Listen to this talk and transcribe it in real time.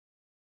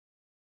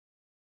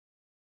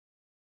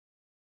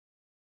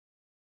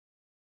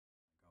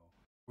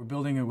We're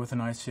building it with an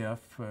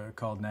ICF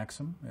called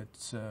Nexcem.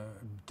 It's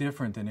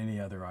different than any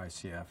other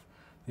ICF.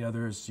 The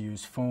others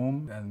use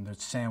foam and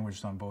it's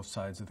sandwiched on both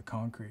sides of the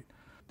concrete.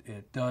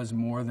 It does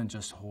more than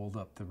just hold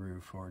up the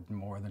roof or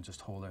more than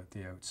just hold out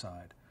the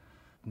outside.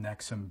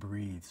 Nexcem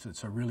breathes.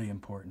 It's a really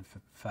important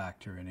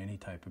factor in any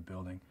type of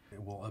building.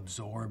 It will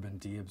absorb and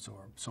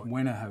deabsorb. So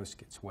when a house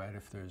gets wet,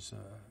 if there's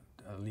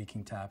a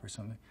leaking tap or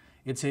something,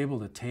 it's able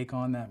to take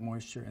on that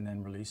moisture and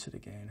then release it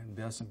again, and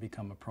it doesn't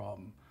become a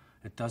problem.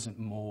 It doesn't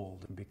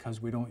mold. And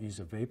because we don't use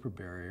a vapor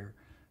barrier,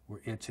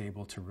 it's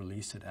able to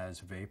release it as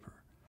vapor.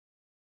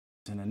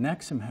 In a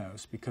Nexcem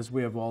house, because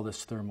we have all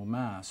this thermal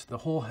mass, the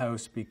whole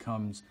house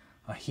becomes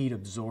a heat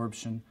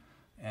absorption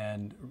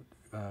and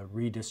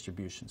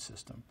redistribution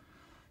system.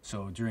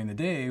 So during the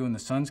day, when the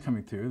sun's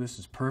coming through, this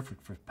is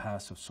perfect for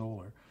passive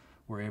solar.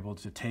 We're able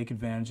to take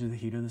advantage of the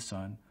heat of the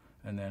sun,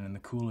 and then in the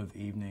cool of the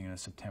evening, in a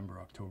September,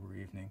 October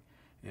evening,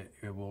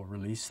 it will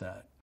release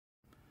that.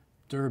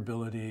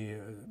 Durability,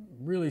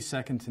 really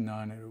second to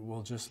none. It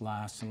will just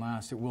last and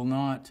last. It will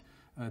not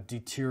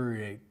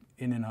deteriorate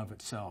in and of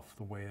itself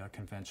the way a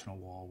conventional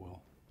wall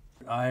will.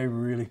 I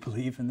really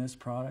believe in this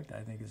product.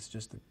 I think it's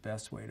just the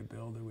best way to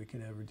build that we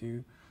could ever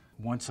do.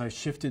 Once I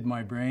shifted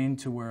my brain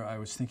to where I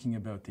was thinking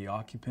about the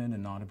occupant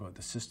and not about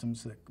the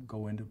systems that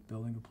go into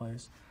building a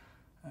place,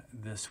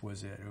 this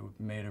was it.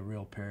 It made a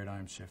real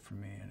paradigm shift for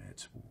me, and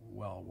it's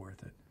well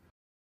worth it.